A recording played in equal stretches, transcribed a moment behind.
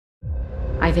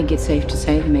I think it's safe to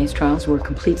say the Maze trials were a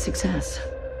complete success.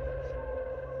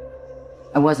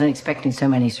 I wasn't expecting so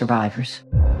many survivors.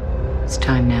 It's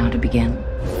time now to begin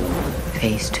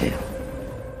phase 2.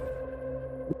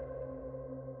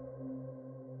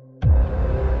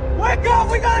 Wake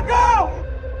up! We gotta go!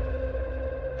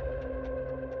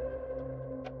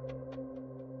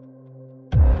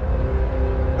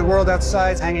 The world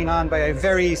outside is hanging on by a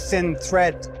very thin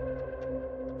thread.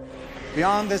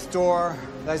 Beyond this door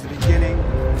lies the beginning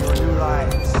of your new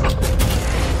lives.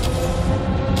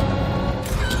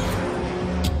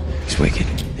 It's wicked.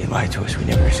 They lied to us. We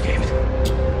never escaped.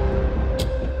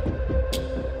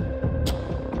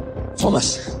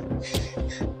 Thomas.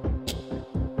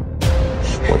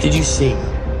 What did you see?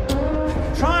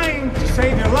 Trying to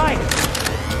save your life.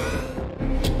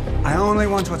 I only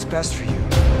want what's best for you.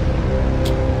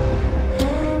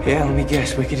 Yeah, let me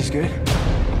guess. Wicked is good?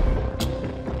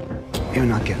 You're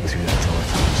not getting through that door,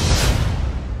 Thomas.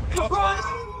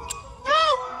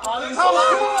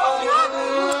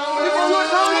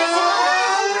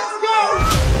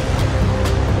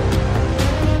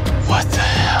 What the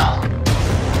hell?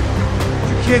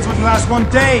 The kids wouldn't last one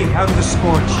day out in the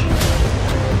Scorch.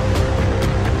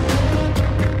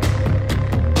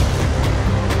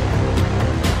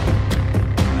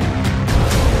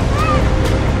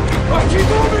 Keep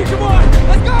moving, come on!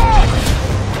 Let's go!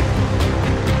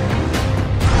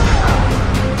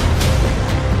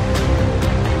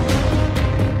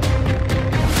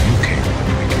 You came with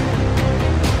the wicked.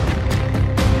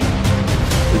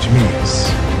 Which means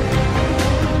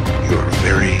you're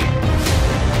very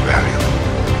valuable.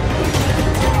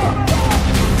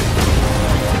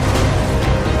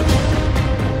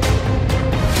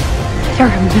 There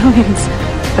are millions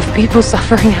of people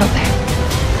suffering out there.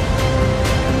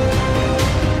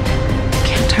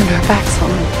 Turn our backs on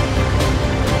them.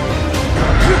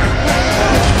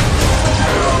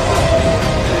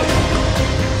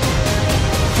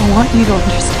 I want you to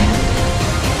understand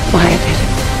why I